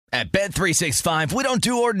At Bet365, we don't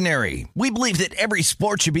do ordinary. We believe that every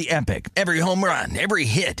sport should be epic. Every home run, every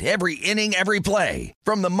hit, every inning, every play.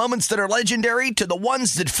 From the moments that are legendary to the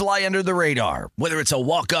ones that fly under the radar. Whether it's a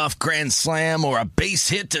walk-off grand slam or a base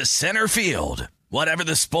hit to center field. Whatever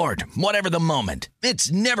the sport, whatever the moment.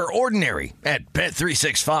 It's never ordinary at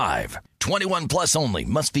Bet365. 21 plus only.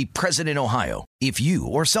 Must be present in Ohio. If you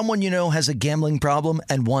or someone you know has a gambling problem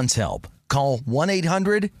and wants help, call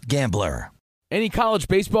 1-800-GAMBLER. Any college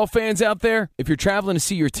baseball fans out there? If you're traveling to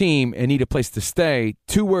see your team and need a place to stay,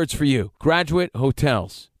 2 words for you: Graduate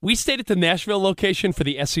Hotels. We stayed at the Nashville location for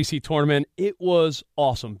the SEC tournament. It was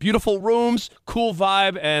awesome. Beautiful rooms, cool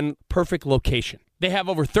vibe, and perfect location. They have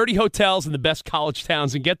over 30 hotels in the best college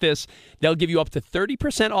towns, and get this, they'll give you up to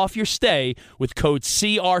 30% off your stay with code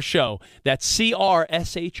CRSHOW. That's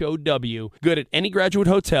CRSHOW. Good at any Graduate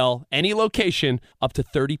Hotel, any location, up to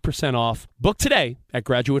 30% off. Book today at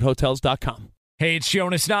graduatehotels.com. Hey, it's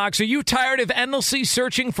Jonas Knox. Are you tired of endlessly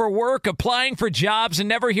searching for work, applying for jobs, and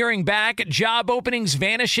never hearing back? Job openings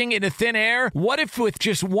vanishing into thin air? What if with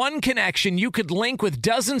just one connection, you could link with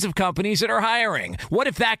dozens of companies that are hiring? What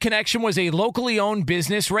if that connection was a locally owned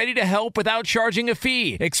business ready to help without charging a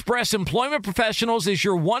fee? Express Employment Professionals is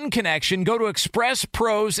your one connection. Go to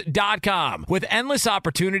expresspros.com. With endless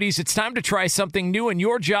opportunities, it's time to try something new in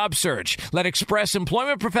your job search. Let Express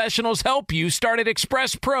Employment Professionals help you. Start at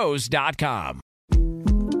expresspros.com.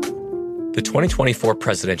 The 2024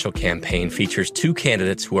 presidential campaign features 2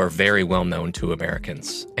 candidates who are very well known to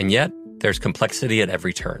Americans. And yet, there's complexity at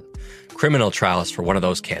every turn. Criminal trials for one of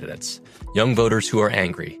those candidates. Young voters who are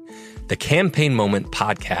angry. The Campaign Moment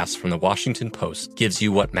podcast from the Washington Post gives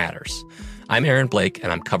you what matters. I'm Aaron Blake, and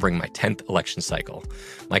I'm covering my 10th election cycle.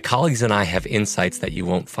 My colleagues and I have insights that you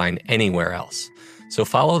won't find anywhere else. So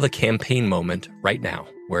follow The Campaign Moment right now,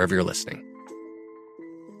 wherever you're listening.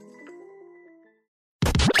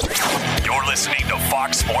 You're listening to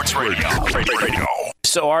Fox Sports Radio.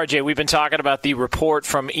 So, RJ, we've been talking about the report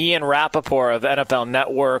from Ian Rappaport of NFL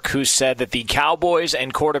Network, who said that the Cowboys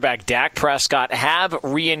and quarterback Dak Prescott have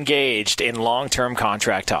re-engaged in long-term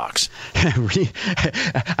contract talks.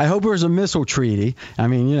 I hope there's a missile treaty. I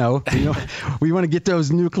mean, we want to get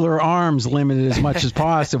those nuclear arms limited as much as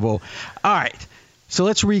possible. All right, so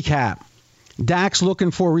let's recap. Dak's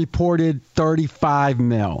looking for reported $35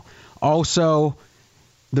 million. Also,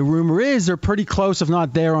 the rumor is they're pretty close, if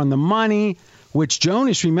not there, on the money, which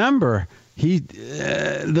Jonas, remember,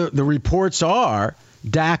 the reports are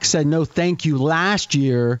Dak said no thank you last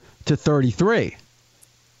year to 33.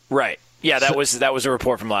 Right. Yeah, that was a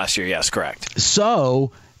report from last year. Yes, correct.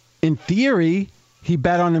 So, in theory, he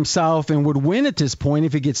bet on himself and would win at this point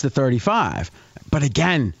if he gets to 35. But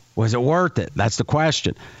again, was it worth it? That's the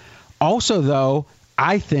question. Also, though,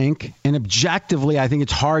 I think, and objectively, I think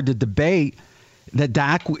it's hard to debate that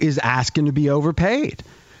Dak is asking to be overpaid.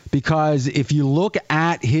 Because if you look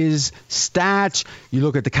at his stats, you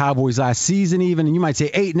look at the Cowboys last season even, and you might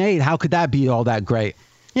say 8-8, how could that be all that great?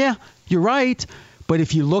 Yeah, you're right. But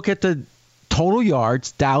if you look at the total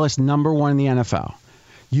yards, Dallas number 1 in the NFL.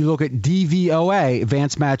 You look at DVOA,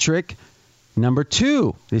 advanced metric, number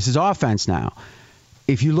 2. This is offense now.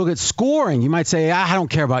 If you look at scoring, you might say, I don't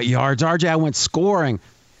care about yards. RJ, I went scoring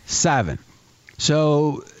 7.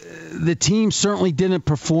 So the team certainly didn't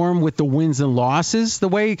perform with the wins and losses the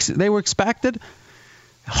way they were expected.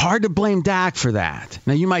 Hard to blame Dak for that.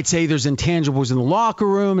 Now, you might say there's intangibles in the locker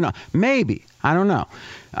room. And maybe. I don't know.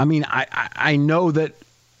 I mean, I know that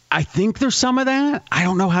I think there's some of that. I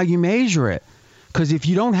don't know how you measure it. Because if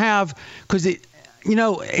you don't have – because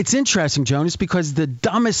it's interesting, Jonas, because the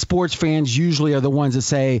dumbest sports fans usually are the ones that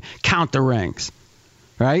say count the rings.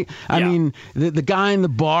 Right? Yeah. I mean, the guy in the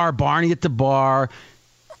bar, Barney at the bar –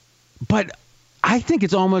 but I think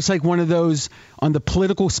it's almost like one of those on the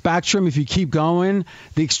political spectrum. If you keep going,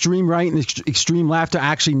 the extreme right and the extreme left are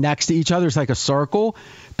actually next to each other. It's like a circle,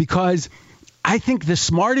 because I think the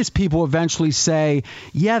smartest people eventually say,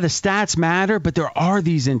 yeah, the stats matter, but there are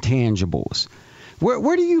these intangibles.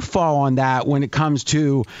 Where do you fall on that when it comes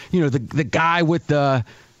to, the guy with the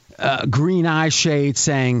green eye shade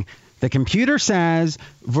saying, the computer says,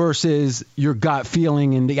 versus your gut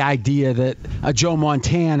feeling and the idea that a Joe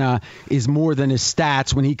Montana is more than his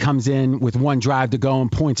stats when he comes in with one drive to go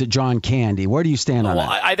and points at John Candy? Where do you stand on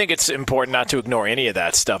that? I think it's important not to ignore any of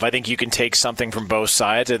that stuff. I think you can take something from both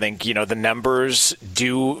sides. I think, the numbers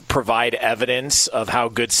do provide evidence of how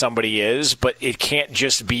good somebody is, but it can't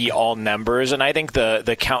just be all numbers. And I think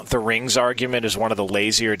the count the rings argument is one of the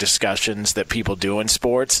lazier discussions that people do in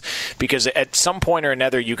sports, because at some point or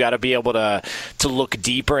another, you got to be able to look deep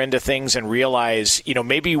deeper into things and realize,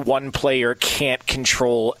 maybe one player can't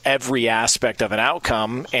control every aspect of an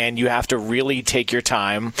outcome, and you have to really take your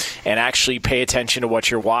time and actually pay attention to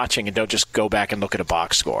what you're watching and don't just go back and look at a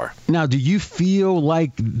box score. Now, do you feel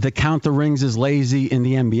like the count the rings is lazy in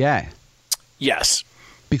the NBA? Yes.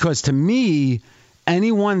 Because to me,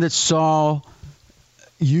 anyone that saw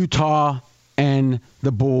Utah and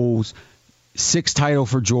the Bulls, 6th title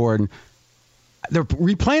for Jordan, they're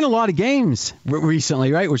replaying a lot of games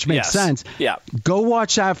recently, right? Which makes sense. Yeah. Go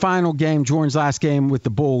watch that final game, Jordan's last game with the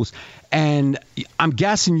Bulls, and I'm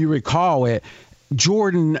guessing you recall it.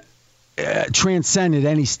 Jordan transcended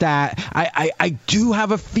any stat. I do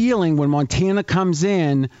have a feeling when Montana comes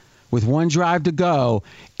in with one drive to go,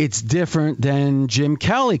 it's different than Jim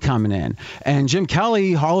Kelly coming in. And Jim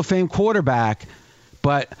Kelly, Hall of Fame quarterback,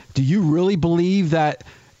 but do you really believe that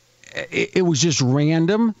it was just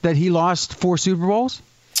random that he lost 4 Super Bowls?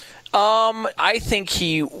 I think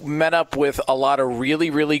he met up with a lot of really,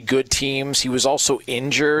 really good teams. He was also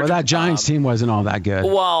injured. Well, that Giants team wasn't all that good.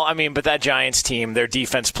 Well, but that Giants team, their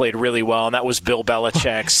defense played really well, and that was Bill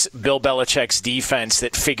Belichick's defense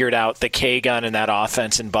that figured out the K-gun in that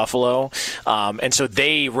offense in Buffalo. And so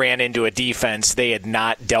they ran into a defense they had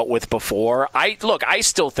not dealt with before. I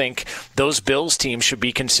still think those Bills teams should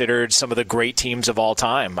be considered some of the great teams of all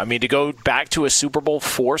time. To go back to a Super Bowl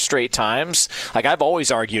 4 straight times, like I've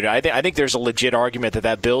always argued, I think there's a legit argument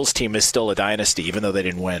that Bills team is still a dynasty, even though they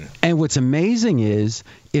didn't win. And what's amazing is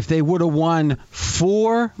if they would have won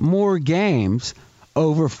 4 more games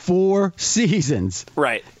over 4 seasons,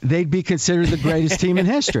 right, they'd be considered the greatest team in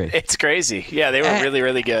history. It's crazy. Yeah, they were really,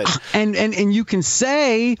 really good. And you can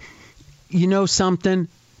say, something,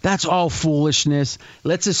 that's all foolishness.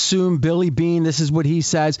 Let's assume Billy Beane, this is what he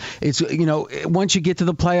says. It's, once you get to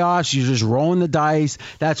the playoffs, you're just rolling the dice.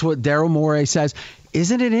 That's what Daryl Morey says.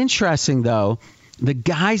 Isn't it interesting, though, the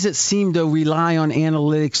guys that seem to rely on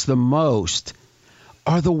analytics the most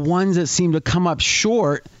are the ones that seem to come up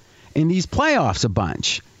short in these playoffs a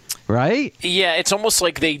bunch, right? Yeah, it's almost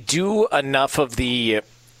like they do enough of the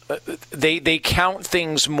they count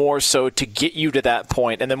things more so to get you to that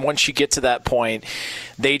point, and then once you get to that point,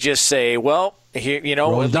 they just say, well, here,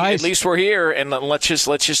 at least we're here, and let's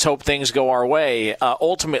just hope things go our way.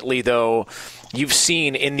 Ultimately, though, you've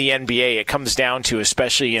seen in the NBA, it comes down to,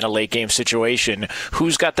 especially in a late game situation,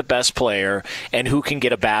 who's got the best player and who can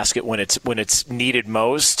get a basket when it's needed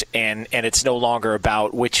most, and it's no longer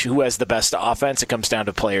about who has the best offense. It comes down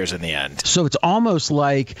to players in the end. So it's almost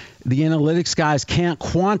like the analytics guys can't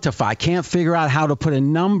quantify, can't figure out how to put a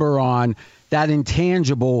number on that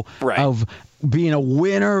intangible of being a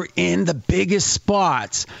winner in the biggest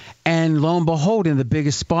spots. And lo and behold, in the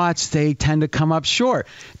biggest spots, they tend to come up short.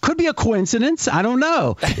 Could be a coincidence. I don't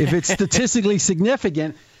know if it's statistically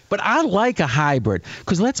significant. But I like a hybrid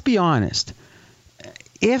because let's be honest.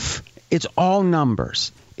 If it's all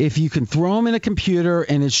numbers, if you can throw them in a computer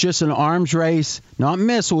and it's just an arms race, not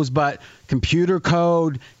missiles, but computer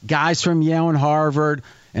code, guys from Yale and Harvard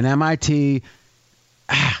and MIT,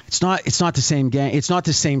 it's not the same game. It's not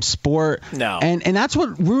the same sport. No. And that's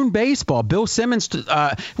what ruined baseball. Bill Simmons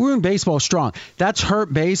ruined baseball strong. That's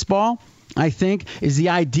hurt baseball, I think, is the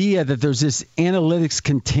idea that there's this analytics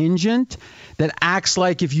contingent that acts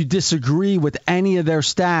like if you disagree with any of their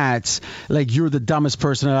stats, like you're the dumbest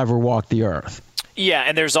person that ever walked the earth. Yeah,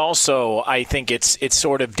 and there's also, I think it's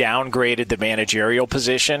sort of downgraded the managerial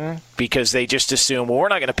position because they just assume, well, we're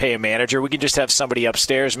not going to pay a manager. We can just have somebody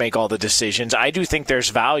upstairs make all the decisions. I do think there's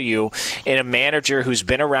value in a manager who's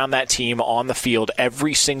been around that team on the field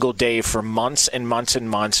every single day for months and months and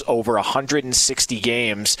months, over 160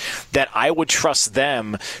 games, that I would trust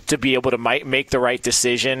them to be able to make the right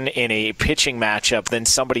decision in a pitching matchup than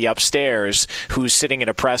somebody upstairs who's sitting in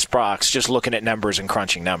a press box just looking at numbers and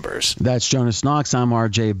crunching numbers. That's Jonas Knox. I'm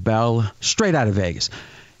RJ Bell, straight out of Vegas.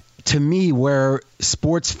 To me, where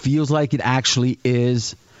sports feels like it actually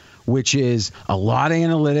is, which is a lot of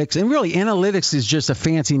analytics, and really analytics is just a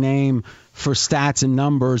fancy name for stats and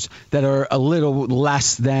numbers that are a little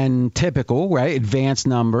less than typical, right? Advanced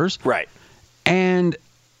numbers. Right. And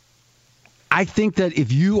I think that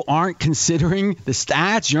if you aren't considering the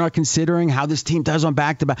stats, you're not considering how this team does on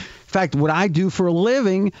back-to-back. In fact, what I do for a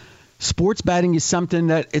living, sports betting is something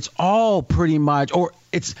that it's all pretty much, or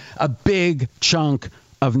it's a big chunk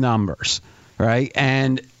of numbers, right?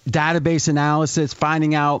 And database analysis,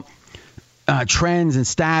 finding out trends and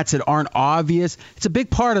stats that aren't obvious. It's a big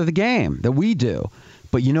part of the game that we do.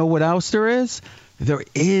 But you know what else there is? There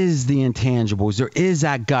is the intangibles. There is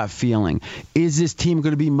that gut feeling. Is this team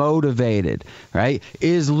going to be motivated, right?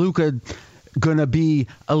 Is Luka going to be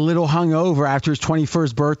a little hungover after his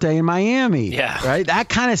 21st birthday in Miami. Yeah. Right? That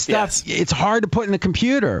kind of stuff, It's hard to put in the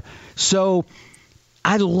computer. So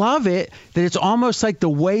I love it that it's almost like the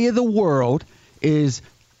way of the world is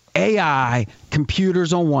AI,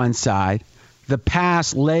 computers on one side, the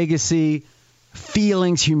past, legacy,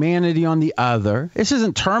 feelings, humanity on the other. This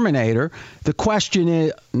isn't Terminator. The question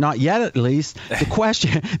is, not yet at least,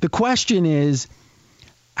 the question is,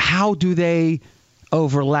 how do they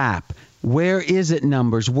overlap? Where is it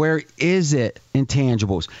numbers? Where is it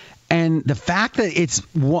intangibles? And the fact that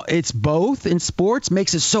it's both in sports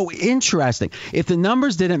makes it so interesting. If the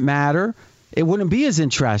numbers didn't matter, it wouldn't be as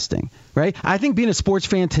interesting, right? I think being a sports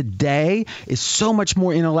fan today is so much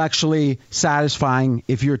more intellectually satisfying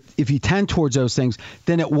if you tend towards those things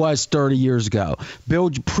than it was 30 years ago.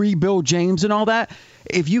 Pre-Bill James and all that.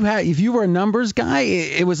 If you were a numbers guy,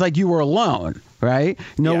 it was like you were alone, right?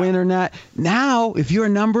 No internet. Now, if you're a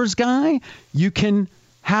numbers guy, you can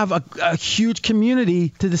have a huge community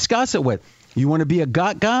to discuss it with. You want to be a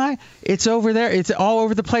gut guy? It's over there. It's all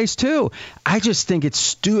over the place, too. I just think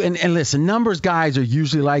it's and listen, numbers guys are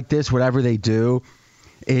usually like this. Whatever they do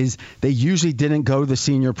is they usually didn't go to the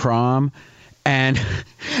senior prom. And,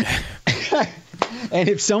 and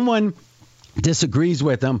if someone disagrees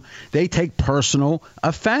with them, they take personal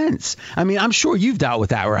offense. I mean, I'm sure you've dealt with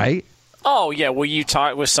that, right? Oh, yeah. Well, you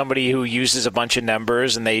talk with somebody who uses a bunch of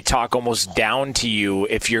numbers and they talk almost down to you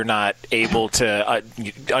if you're not able to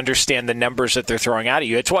understand the numbers that they're throwing out at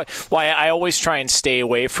you. It's why I always try and stay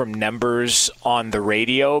away from numbers on the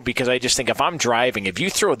radio, because I just think if I'm driving, if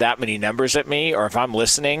you throw that many numbers at me, or if I'm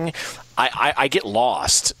listening, I get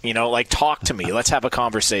lost. Like, talk to me. Let's have a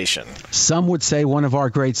conversation. Some would say one of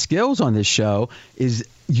our great skills on this show is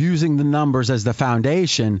using the numbers as the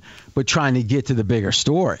foundation, but trying to get to the bigger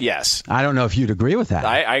story. Yes. I don't know if you'd agree with that.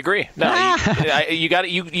 I agree. No,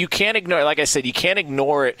 you can't ignore, like I said, you can't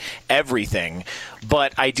ignore everything,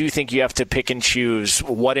 but I do think you have to pick and choose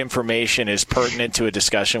what information is pertinent to a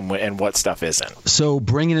discussion and what stuff isn't. So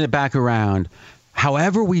bringing it back around,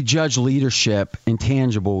 however we judge leadership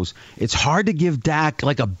intangibles, it's hard to give Dak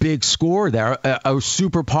like a big score there, a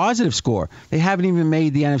super positive score. They haven't even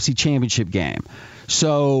made the NFC Championship game.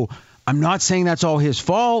 So I'm not saying that's all his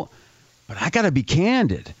fault, but I got to be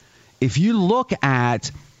candid. If you look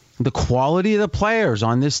at the quality of the players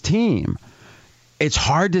on this team, it's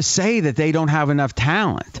hard to say that they don't have enough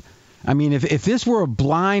talent. I mean, if this were a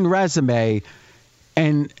blind resume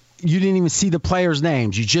and you didn't even see the players'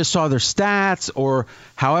 names, you just saw their stats or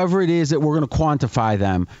however it is that we're going to quantify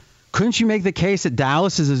them, couldn't you make the case that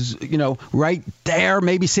Dallas is, right there?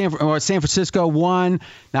 Maybe San Francisco won.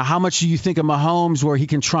 Now, how much do you think of Mahomes where he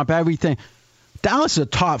can trump everything? Dallas is a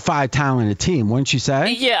top 5 talented team, wouldn't you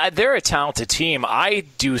say? Yeah, they're a talented team. I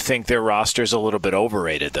do think their roster is a little bit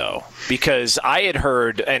overrated, though, because I had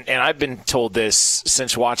heard, and I've been told this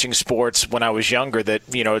since watching sports when I was younger, that,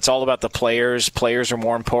 it's all about the players. Players are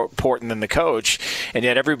more important than the coach. And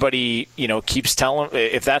yet everybody, keeps telling,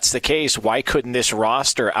 if that's the case, why couldn't this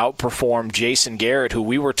roster outperform Jason Garrett, who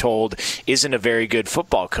we were told isn't a very good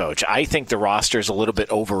football coach? I think the roster is a little bit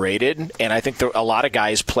overrated, and I think a lot of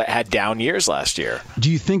guys had down years last year. Do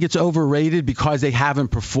you think it's overrated because they haven't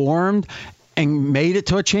performed and made it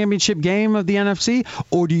to a championship game of the NFC?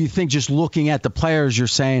 Or do you think just looking at the players, you're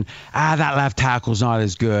saying, that left tackle's not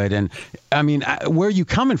as good? And I mean, where are you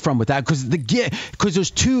coming from with that? Because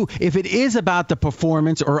there's two. If it is about the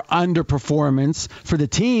performance or underperformance for the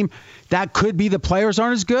team, that could be the players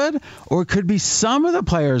aren't as good, or it could be some of the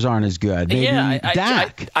players aren't as good. Maybe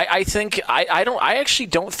Dak. I actually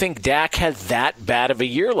don't think Dak had that bad of a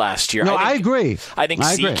year last year. No, I agree. I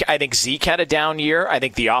think Zeke had a down year. I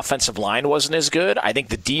think the offensive line wasn't as good. I think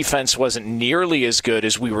the defense wasn't nearly as good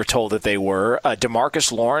as we were told that they were.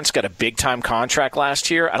 DeMarcus Lawrence got a big time contract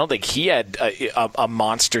last year. I don't think he had a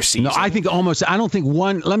monster season. No, I don't think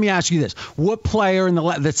one. Let me ask you this: what player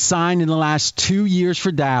that's signed in the last 2 years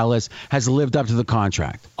for Dallas has lived up to the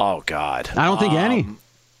contract? Oh, God. I don't think any.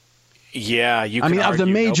 Yeah, you can of the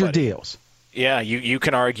major nobody. deals. Yeah, you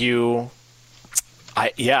can argue.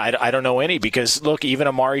 I don't know any, because, look, even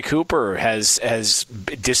Amari Cooper has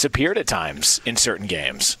disappeared at times in certain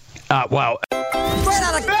games. Well. Straight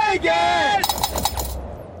out of Vegas!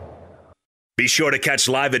 Be sure to catch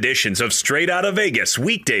live editions of Straight Outta Vegas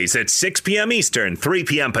weekdays at 6 p.m. Eastern, 3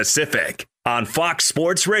 p.m. Pacific on Fox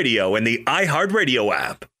Sports Radio and the iHeartRadio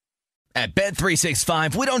app. At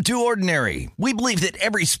Bet365, we don't do ordinary. We believe that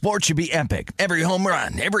every sport should be epic. Every home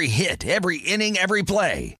run, every hit, every inning, every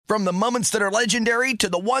play. From the moments that are legendary to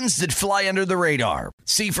the ones that fly under the radar.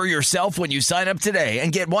 See for yourself when you sign up today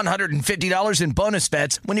and get $150 in bonus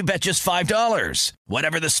bets when you bet just $5.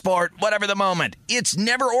 Whatever the sport, whatever the moment, it's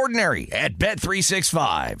never ordinary at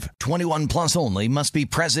Bet365. 21 plus only. Must be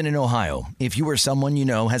present in Ohio. If you or someone you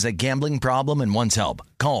know has a gambling problem and wants help,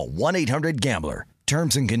 call 1-800-GAMBLER.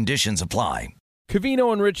 Terms and conditions apply.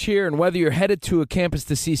 Covino and Rich here, and whether you're headed to a campus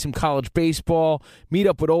to see some college baseball, meet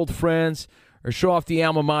up with old friends, or show off the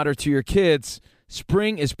alma mater to your kids,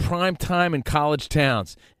 spring is prime time in college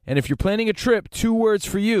towns. And if you're planning a trip, 2 words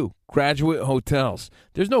for you: Graduate Hotels.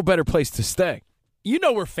 There's no better place to stay. You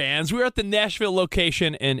know we're fans. We were at the Nashville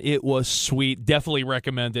location, and it was sweet. Definitely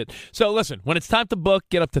recommend it. So listen, when it's time to book,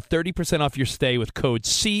 get up to 30% off your stay with code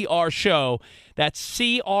CRSHOW. That's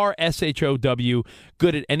CRSHOW.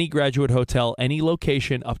 Good at any Graduate Hotel, any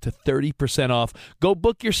location, up to 30% off. Go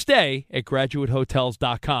book your stay at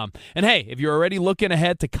graduatehotels.com. And hey, if you're already looking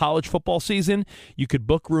ahead to college football season, you could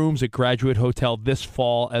book rooms at Graduate Hotel this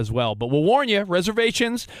fall as well. But we'll warn you,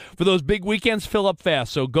 reservations for those big weekends fill up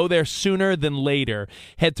fast, so go there sooner than later.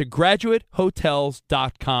 Head to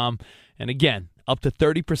graduatehotels.com. And again, up to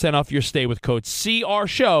 30% off your stay with code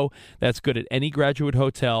CRSHOW. That's good at any Graduate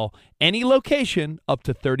Hotel, any location, up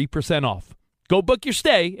to 30% off. Go book your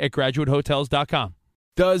stay at graduatehotels.com.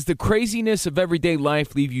 Does the craziness of everyday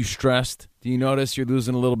life leave you stressed? Do you notice you're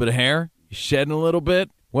losing a little bit of hair? You're shedding a little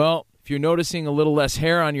bit? Well, if you're noticing a little less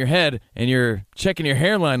hair on your head and you're checking your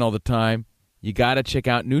hairline all the time, you got to check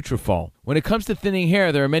out Nutrafol. When it comes to thinning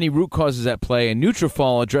hair, there are many root causes at play, and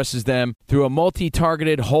Nutrafol addresses them through a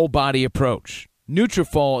multi-targeted whole-body approach.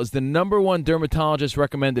 Nutrafol is the #1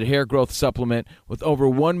 dermatologist-recommended hair growth supplement, with over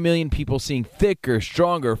 1 million people seeing thicker,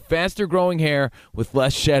 stronger, faster-growing hair with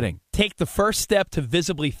less shedding. Take the first step to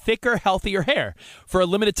visibly thicker, healthier hair. For a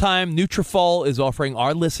limited time, Nutrafol is offering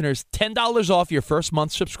our listeners $10 off your first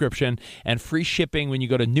month subscription and free shipping when you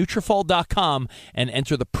go to Nutrafol.com and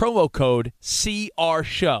enter the promo code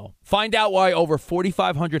CRSHOW. Find out why over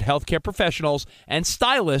 4,500 healthcare professionals and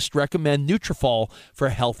stylists recommend Nutrafol for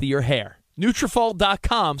healthier hair.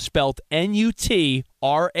 Nutrafol.com, spelled Nutrafol.com,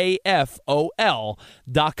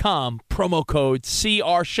 promo code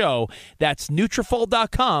CRSHOW. That's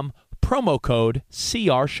Nutrafol.com, promo code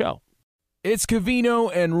CRSHOW. It's Covino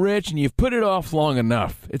and Rich, and you've put it off long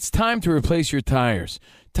enough. It's time to replace your tires.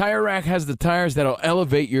 Tire Rack has the tires that'll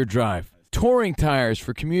elevate your drive. Touring tires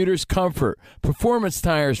for commuters' comfort, performance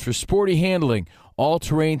tires for sporty handling,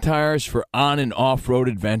 all-terrain tires for on- and off-road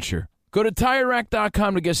adventure. Go to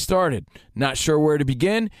TireRack.com to get started. Not sure where to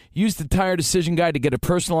begin? Use the Tire Decision Guide to get a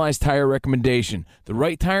personalized tire recommendation. The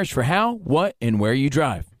right tires for how, what, and where you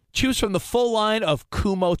drive. Choose from the full line of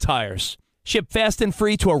Kumho tires. Ship fast and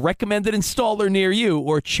free to a recommended installer near you,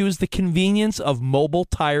 or choose the convenience of mobile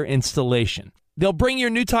tire installation. They'll bring your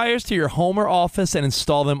new tires to your home or office and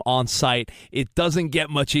install them on site. It doesn't get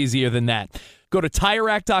much easier than that. Go to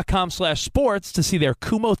TireRack.com/sports to see their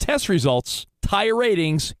Kumho test results, tire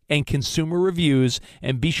ratings, and consumer reviews,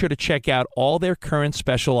 and be sure to check out all their current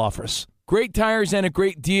special offers. Great tires and a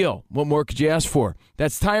great deal. What more could you ask for?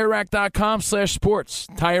 That's TireRack.com/sports.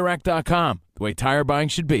 TireRack.com, the way tire buying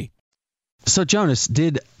should be. So, Jonas,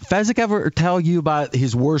 did Fezzik ever tell you about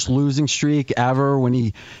his worst losing streak ever when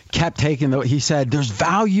he kept taking he said, there's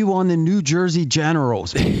value on the New Jersey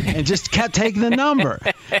Generals, and just kept taking the number?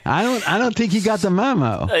 I don't think he got the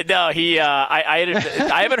memo. No,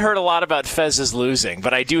 I haven't heard a lot about Fez's losing,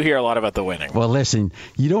 but I do hear a lot about the winning. Well, listen,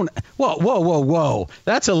 you don't. Whoa.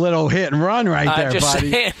 That's a little hit and run right there,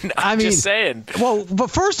 buddy. I'm just saying. Well, but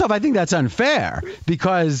first off, I think that's unfair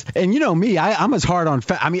because, and you know me, I'm as hard on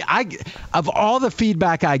Fez. I mean, of all the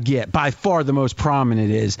feedback I get, by far the most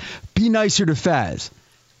prominent is be nicer to Fez.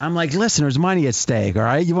 I'm like, listen, there's money at stake, all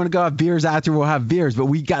right? You want to go have beers after, we'll have beers, but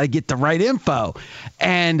we got to get the right info.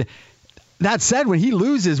 And that said, when he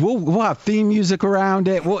loses, we'll have theme music around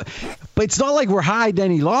it. But it's not like we're hiding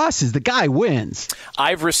any losses. The guy wins.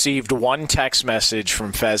 I've received one text message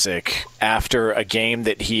from Fezzik after a game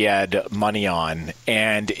that he had money on,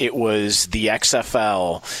 and it was the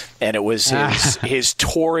XFL, and it was his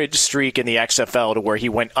torrid streak in the XFL to where he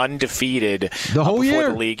went undefeated the whole before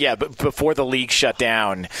year. The league, but before the league shut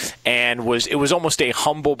down, and it was almost a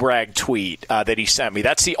humble brag tweet that he sent me.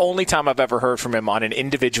 That's the only time I've ever heard from him on an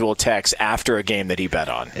individual text after a game that he bet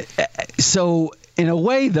on. So in a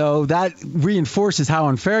way, though, that reinforces how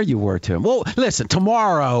unfair you were to him. Well, listen,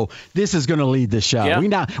 tomorrow this is going to lead the show.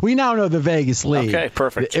 Yeah. We now know the Vegas lead. Okay,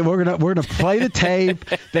 perfect. We're gonna play the tape,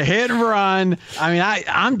 the hit and run. I mean,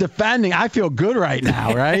 I'm defending. I feel good right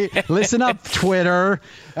now, right? Listen up, Twitter.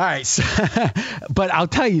 All right, so, but I'll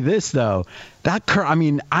tell you this though. I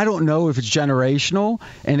don't know if it's generational,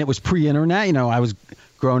 and it was pre-internet. You know, I was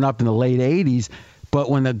growing up in the late '80s. But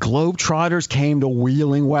when the Globetrotters came to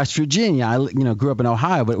Wheeling, West Virginia, I grew up in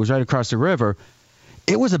Ohio, but it was right across the river.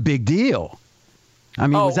 It was a big deal. I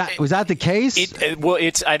mean, was that the case?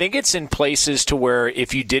 I think it's in places to where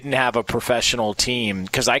if you didn't have a professional team,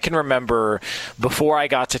 because I can remember before I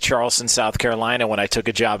got to Charleston, South Carolina, when I took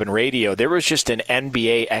a job in radio, there was just an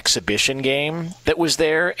NBA exhibition game that was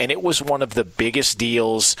there, and it was one of the biggest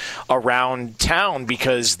deals around town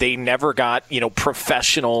because they never got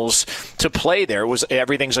professionals to play there.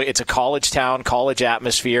 It's a college town, college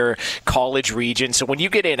atmosphere, college region. So when you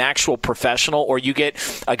get an actual professional, or you get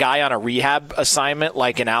a guy on a rehab assignment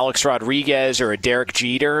like an Alex Rodriguez or a Derek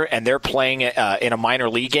Jeter, and they're playing in a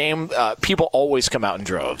minor league game, people always come out in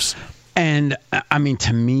droves. And, I mean,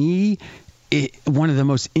 to me, one of the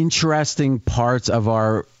most interesting parts of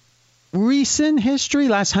our recent history,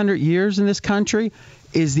 last 100 years in this country,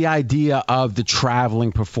 is the idea of the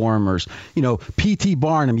traveling performers. P.T.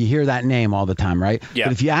 Barnum, you hear that name all the time, right? Yeah.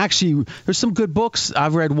 But if you actually, there's some good books.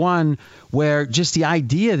 I've read one where just the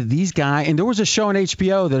idea that these guys, and there was a show on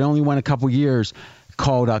HBO that only went a couple years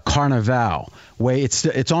called Carnival, where it's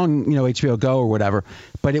on HBO Go or whatever,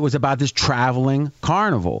 but it was about this traveling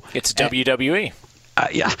carnival. It's WWE.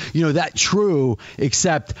 Yeah, that's true,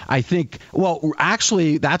 except I think,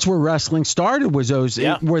 actually, that's where wrestling started, was those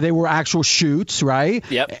where they were actual shoots, right?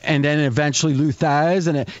 Yep. And then eventually Lou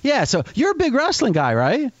Thesz. So you're a big wrestling guy,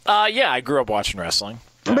 right? Yeah, I grew up watching wrestling.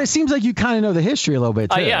 But it seems like you kind of know the history a little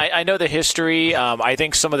bit, too. Yeah, I know the history. I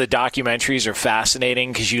think some of the documentaries are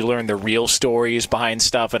fascinating because you learn the real stories behind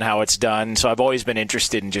stuff and how it's done. So I've always been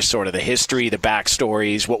interested in just sort of the history, the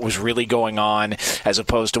backstories, what was really going on, as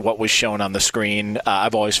opposed to what was shown on the screen.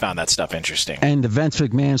 I've always found that stuff interesting. And the Vince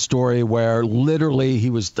McMahon story where literally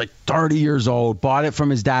he was like 30 years old, bought it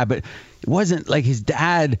from his dad, but it wasn't like his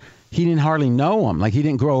dad – he didn't hardly know him. Like, he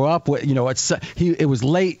didn't grow up with, it was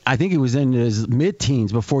late. I think he was in his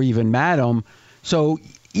mid-teens before he even met him. So,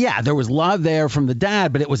 yeah, there was love there from the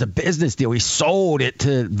dad, but it was a business deal. He sold it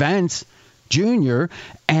to Vince Jr.,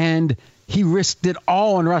 and he risked it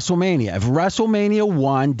all on WrestleMania. If WrestleMania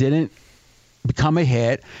 1 didn't become a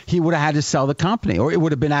hit, he would have had to sell the company, or it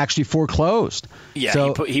would have been actually foreclosed. Yeah,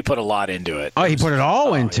 so, he put a lot into it. Oh, he put it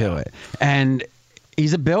all into it. And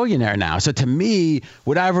he's a billionaire now. So to me,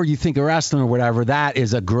 whatever you think of wrestling or whatever, that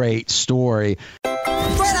is a great story. Straight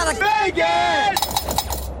out of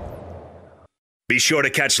Vegas! Be sure to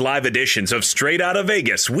catch live editions of Straight Outta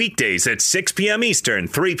Vegas weekdays at 6 p.m. Eastern,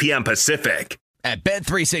 3 p.m. Pacific. At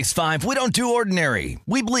Bet365, we don't do ordinary.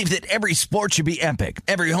 We believe that every sport should be epic.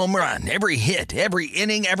 Every home run, every hit, every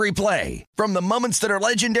inning, every play. From the moments that are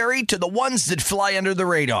legendary to the ones that fly under the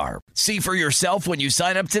radar. See for yourself when you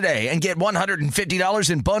sign up today and get $150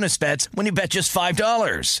 in bonus bets when you bet just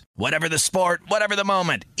 $5. Whatever the sport, whatever the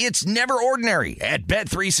moment, it's never ordinary at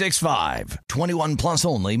Bet365. 21 plus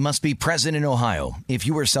only. Must be present in Ohio. If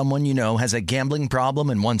you or someone you know has a gambling problem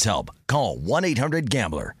and wants help, call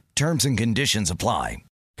 1-800-GAMBLER. Terms and conditions apply.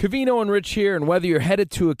 Covino and Rich here, and whether you're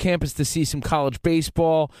headed to a campus to see some college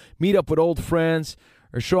baseball, meet up with old friends,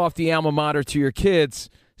 or show off the alma mater to your kids,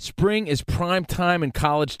 spring is prime time in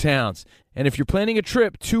college towns. And if you're planning a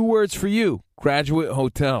trip, 2 words for you: Graduate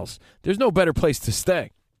Hotels. There's no better place to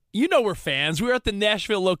stay. You know we're fans. We were at the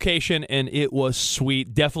Nashville location, and it was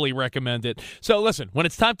sweet. Definitely recommend it. So listen, when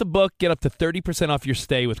it's time to book, get up to 30% off your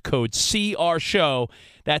stay with code CRSHOW.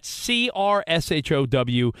 That's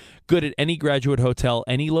CRSHOW. Good at any Graduate Hotel,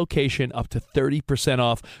 any location, up to 30%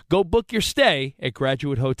 off. Go book your stay at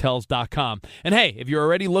graduatehotels.com. And hey, if you're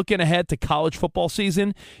already looking ahead to college football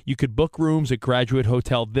season, you could book rooms at Graduate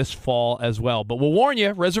Hotel this fall as well. But we'll warn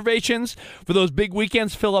you, reservations for those big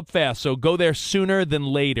weekends fill up fast, so go there sooner than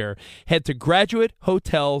later. Head to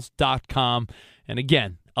graduatehotels.com. And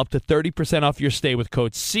again, up to 30% off your stay with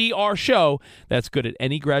code CRSHOW. That's good at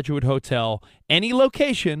any Graduate Hotel, any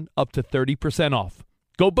location, up to 30% off.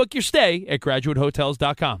 Go book your stay at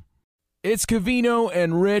graduatehotels.com. It's Covino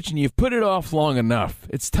and Rich, and you've put it off long enough.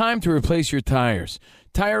 It's time to replace your tires.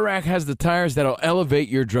 Tire Rack has the tires that'll elevate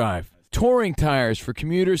your drive. Touring tires for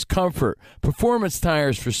commuters' comfort, performance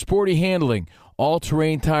tires for sporty handling,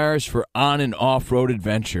 all-terrain tires for on- and off-road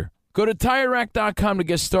adventure. Go to TireRack.com to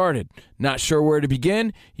get started. Not sure where to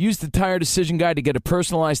begin? Use the Tire Decision Guide to get a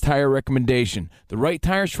personalized tire recommendation. The right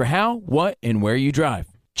tires for how, what, and where you drive.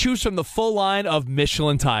 Choose from the full line of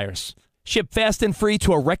Michelin tires. Ship fast and free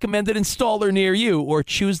to a recommended installer near you, or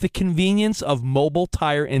choose the convenience of mobile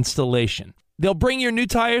tire installation. They'll bring your new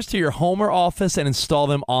tires to your home or office and install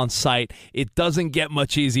them on site. It doesn't get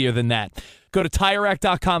much easier than that. Go to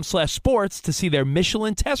TireRack.com/sports to see their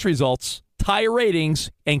Michelin test results, tire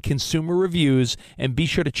ratings, and consumer reviews, and be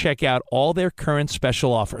sure to check out all their current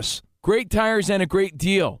special offers. Great tires and a great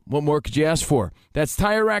deal. What more could you ask for? That's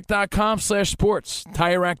TireRack.com/sports.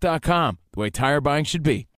 TireRack.com, the way tire buying should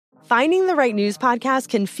be. Finding the right news podcast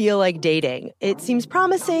can feel like dating. It seems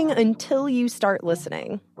promising until you start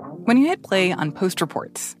listening. When you hit play on Post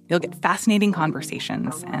Reports, you'll get fascinating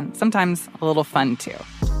conversations and sometimes a little fun, too.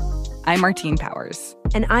 I'm Martine Powers.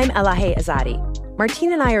 And I'm Elahe Azadi.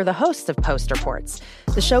 Martine and I are the hosts of Post Reports.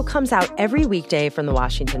 The show comes out every weekday from The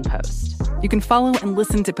Washington Post. You can follow and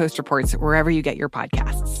listen to Post Reports wherever you get your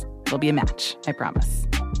podcasts. It'll be a match, I promise.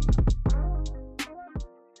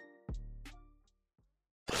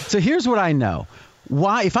 So here's what I know.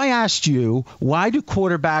 Why, if I asked you, why do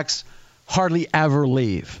quarterbacks hardly ever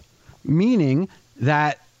leave? Meaning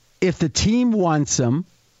that if the team wants them,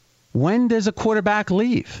 when does a quarterback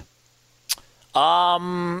leave?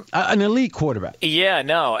 An elite quarterback. Yeah,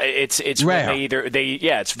 no, it's rare.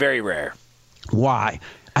 It's very rare. Why?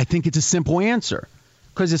 I think it's a simple answer.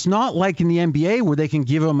 Because it's not like in the NBA where they can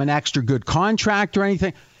give them an extra good contract or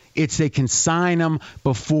anything. It's they can sign them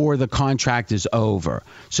before the contract is over.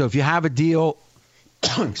 So if you have a deal,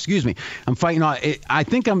 excuse me, I'm fighting on. I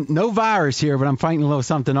think I'm no virus here, but I'm fighting a little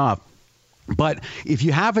something off. But if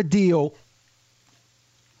you have a deal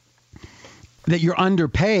that you're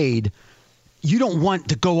underpaid, you don't want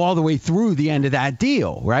to go all the way through the end of that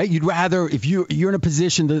deal, right? You'd rather, if you're in a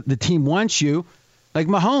position that the team wants you, like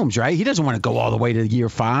Mahomes, right? He doesn't want to go all the way to year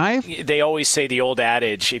 5. They always say the old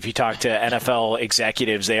adage, if you talk to NFL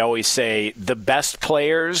executives, they always say the best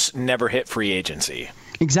players never hit free agency.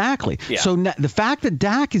 Exactly. Yeah. So the fact that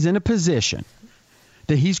Dak is in a position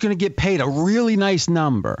that he's going to get paid a really nice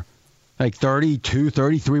number, like 32,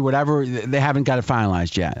 33, whatever, they haven't got it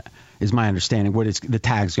finalized yet, is my understanding what the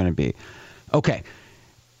tag's going to be. Okay.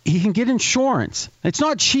 He can get insurance. It's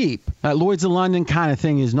not cheap. Lloyd's of London kind of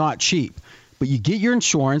thing is not cheap. But you get your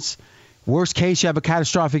insurance. Worst case, you have a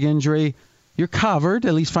catastrophic injury. You're covered,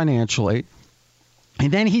 at least financially.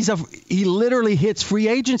 And then he literally hits free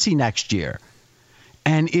agency next year.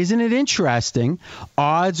 And isn't it interesting?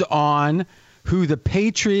 Odds on who the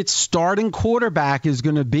Patriots' starting quarterback is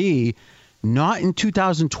going to be, not in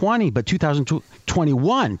 2020, but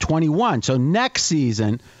 2021. So next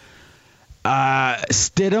season,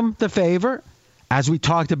 Stidham the favorite. As we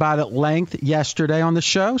talked about at length yesterday on the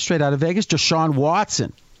show, straight out of Vegas, Deshaun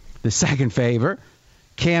Watson, the second favorite.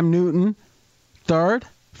 Cam Newton, third.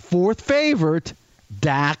 Fourth favorite,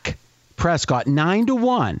 Dak Prescott,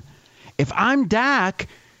 9-1. If I'm Dak,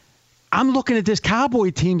 I'm looking at this Cowboy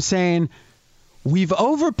team saying, we've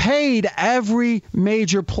overpaid every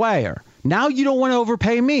major player. Now you don't want to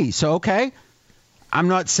overpay me. So, okay, I'm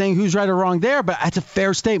not saying who's right or wrong there, but that's a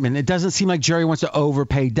fair statement. It doesn't seem like Jerry wants to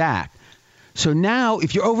overpay Dak. So now,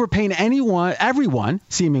 if you're overpaying everyone,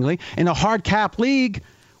 seemingly, in a hard cap league,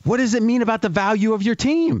 what does it mean about the value of your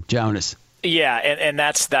team, Jonas? Yeah, and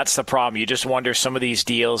that's the problem. You just wonder some of these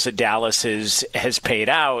deals that Dallas has paid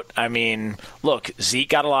out. I mean, look, Zeke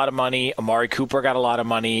got a lot of money, Amari Cooper got a lot of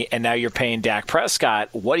money, and now you're paying Dak Prescott.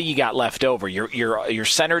 What do you got left over? Your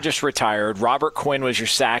center just retired. Robert Quinn was your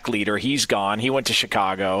sack leader. He's gone. He went to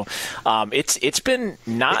Chicago. It's been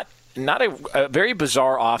not a very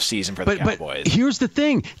bizarre offseason for the Cowboys. But here's the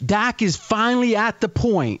thing. Dak is finally at the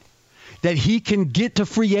point that he can get to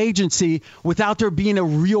free agency without there being a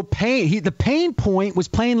real pain. The pain point was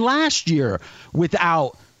playing last year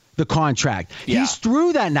without the contract. Yeah. He's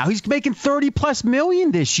through that now. He's making $30+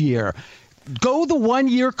 million this year. Go the 1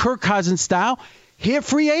 year Kirk Cousins style, hit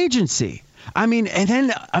free agency. I mean, and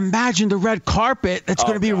then imagine the red carpet that's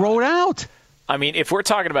going to be rolled out. I mean, if we're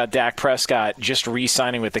talking about Dak Prescott just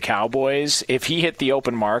re-signing with the Cowboys, if he hit the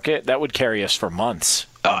open market, that would carry us for months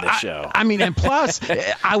on this show. I mean, and plus,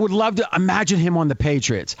 I would love to imagine him on the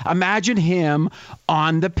Patriots. Imagine him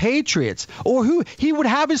on the Patriots. Or who he would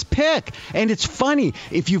have his pick. And it's funny,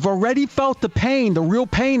 if you've already felt the pain, the real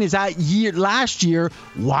pain is last year,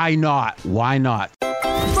 why not? Why not?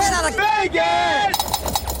 Straight out of Vegas!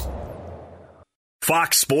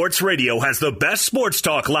 Fox Sports Radio has the best sports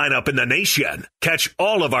talk lineup in the nation. Catch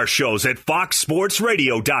all of our shows at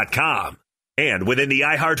foxsportsradio.com. And within the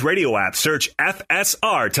iHeartRadio app, search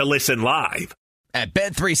FSR to listen live. At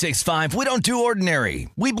Bet365, we don't do ordinary.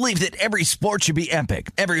 We believe that every sport should be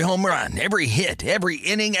epic. Every home run, every hit, every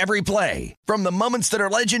inning, every play. From the moments that are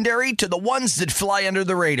legendary to the ones that fly under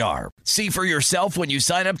the radar. See for yourself when you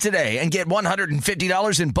sign up today and get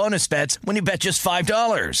 $150 in bonus bets when you bet just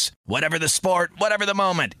 $5. Whatever the sport, whatever the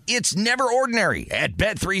moment, it's never ordinary at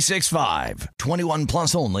Bet365. 21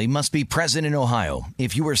 plus only. Must be present in Ohio.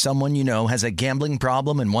 If you or someone you know has a gambling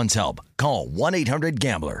problem and wants help, call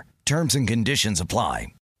 1-800-GAMBLER. Terms and conditions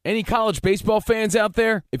apply. Any college baseball fans out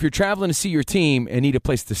there? If you're traveling to see your team and need a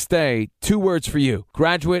place to stay, 2 words for you: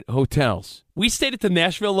 Graduate Hotels. We stayed at the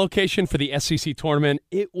Nashville location for the SEC tournament.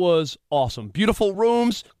 It was awesome. Beautiful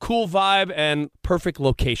rooms, cool vibe, and perfect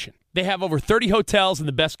location. They have over 30 hotels in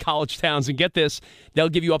the best college towns, and get this, they'll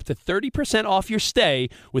give you up to 30% off your stay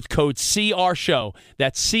with code CRSHOW.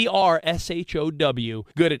 That's CRSHOW.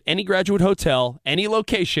 Good at any Graduate Hotel, any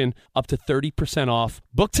location, up to 30% off.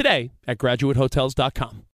 Book today at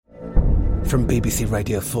graduatehotels.com. From BBC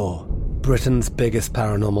Radio 4, Britain's biggest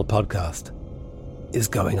paranormal podcast is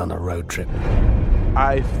going on a road trip.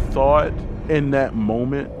 I thought in that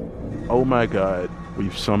moment, oh my God,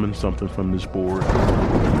 we've summoned something from this board.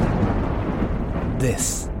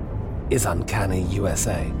 This is Uncanny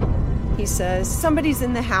USA. He says, somebody's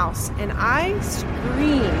in the house, and I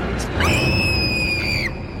screamed.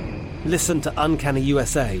 Listen to Uncanny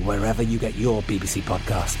USA wherever you get your BBC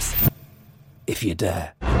podcasts, if you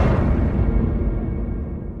dare.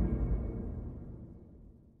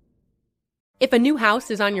 If a new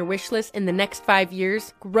house is on your wish list in the next 5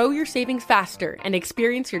 years, grow your savings faster and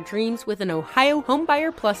experience your dreams with an Ohio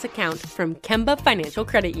Homebuyer Plus account from Kemba Financial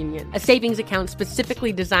Credit Union. A savings account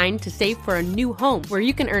specifically designed to save for a new home, where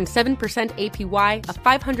you can earn 7% APY,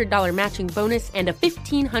 a $500 matching bonus, and a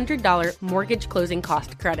 $1,500 mortgage closing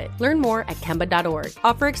cost credit. Learn more at Kemba.org.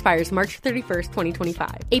 Offer expires March 31st,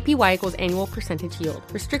 2025. APY equals annual percentage yield.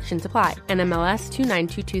 Restrictions apply. NMLS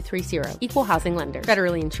 292230. Equal housing lender.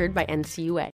 Federally insured by NCUA.